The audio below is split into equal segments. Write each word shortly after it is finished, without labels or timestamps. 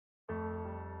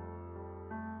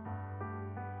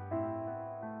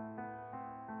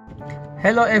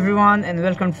Hello everyone and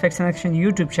welcome to Fixin Action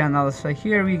YouTube channel. So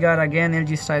here we got again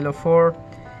LG Stylo 4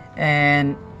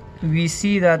 and we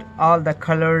see that all the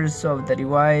colors of the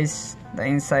device, the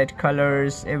inside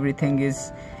colors, everything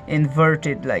is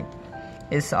inverted, like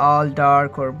it's all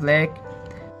dark or black.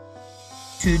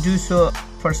 To do so,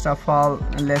 first of all,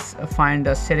 let's find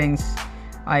the settings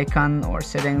icon or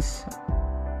settings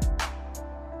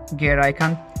gear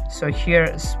icon. So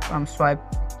here swipe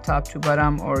top to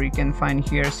bottom, or you can find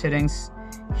here settings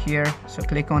here, so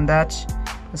click on that.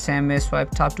 The same way,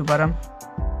 swipe top to bottom,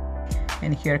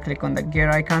 and here click on the gear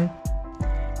icon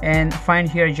and find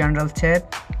here general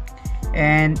tab,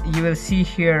 and you will see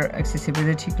here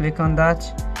accessibility. Click on that,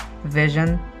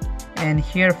 vision, and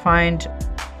here find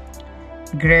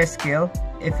grayscale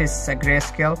if it's a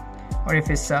grayscale, or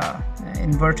if it's a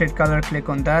inverted color, click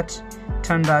on that.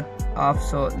 Turn that off.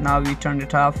 So now we turned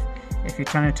it off. If you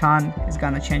turn it on, it's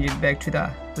gonna change it back to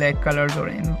the black colors or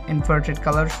inverted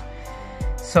colors.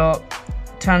 So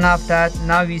turn off that.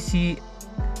 Now we see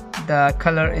the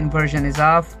color inversion is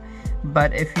off,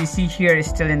 but if you see here it's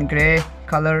still in gray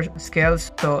color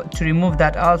scales. So to remove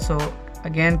that also,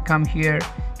 again come here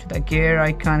to the gear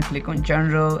icon, click on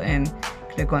general and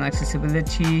click on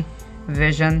accessibility,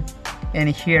 vision, and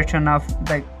here turn off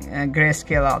the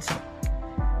grayscale also.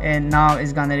 And now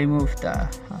it's gonna remove the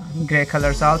gray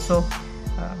colors also,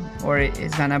 or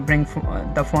it's gonna bring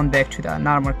the phone back to the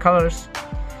normal colors.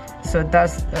 So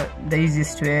that's the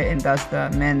easiest way, and that's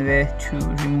the main way to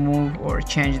remove or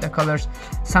change the colors.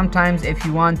 Sometimes if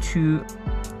you want to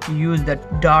use the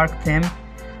dark theme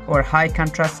or high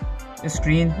contrast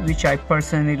screen, which I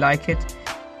personally like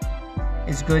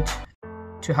it's good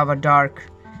to have a dark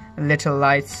little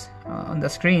lights on the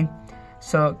screen.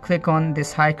 So click on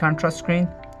this high contrast screen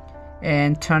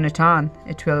and turn it on.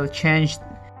 It will change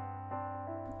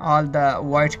all the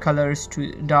white colors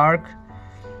to dark,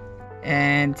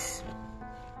 and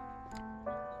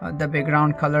the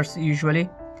background colors usually.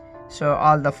 So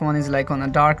all the phone is like on a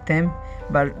dark theme,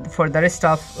 but for the rest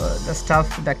of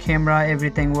the camera,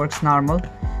 everything works normal.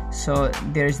 So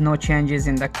there is no changes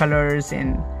in the colors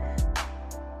and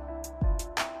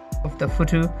of the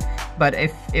photo. But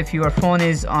if your phone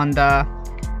is on the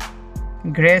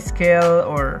grayscale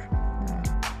or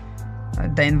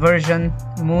the inversion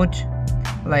mode,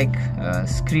 like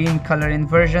screen color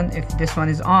inversion, if this one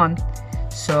is on,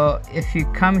 so if you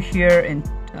come here and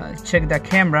check the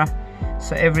camera,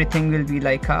 so everything will be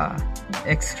like a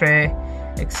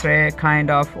x-ray kind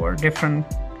of, or different.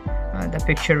 The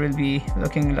picture will be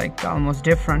looking like almost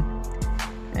different.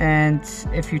 And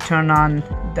if you turn on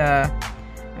the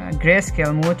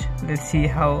grayscale mode, let's see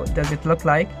how does it look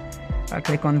like.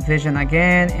 Click on vision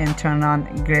again and turn on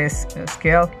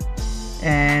grayscale,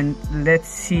 and let's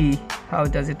see how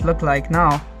does it look like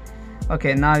now.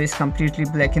 Okay, now it's completely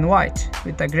black and white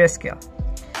with the grayscale.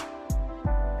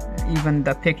 Even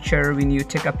the picture, when you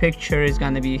take a picture, is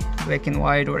gonna be black and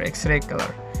white or x-ray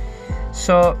color.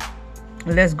 So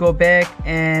let's go back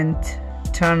and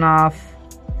turn off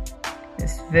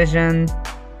this vision,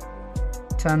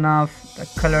 turn off the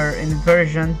color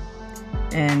inversion,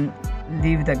 and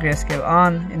leave the grayscale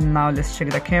on. And now let's check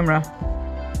the camera.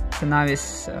 So now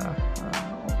it's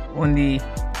only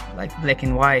like black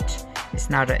and white. It's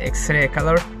not an x-ray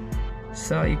color,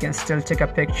 so you can still take a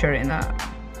picture in a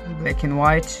black and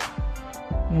white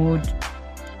mode.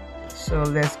 So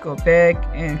let's go back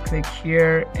and click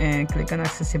here and click on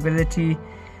accessibility,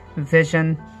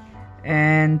 vision,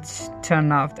 and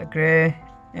turn off the gray.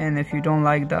 And if you don't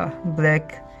like the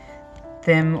black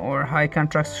theme or high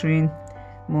contrast screen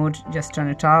mode, just turn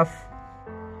it off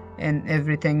and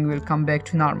everything will come back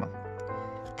to normal.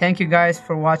 Thank you guys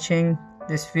for watching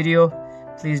this video.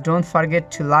 Please don't forget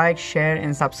to like, share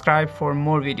and subscribe for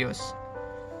more videos.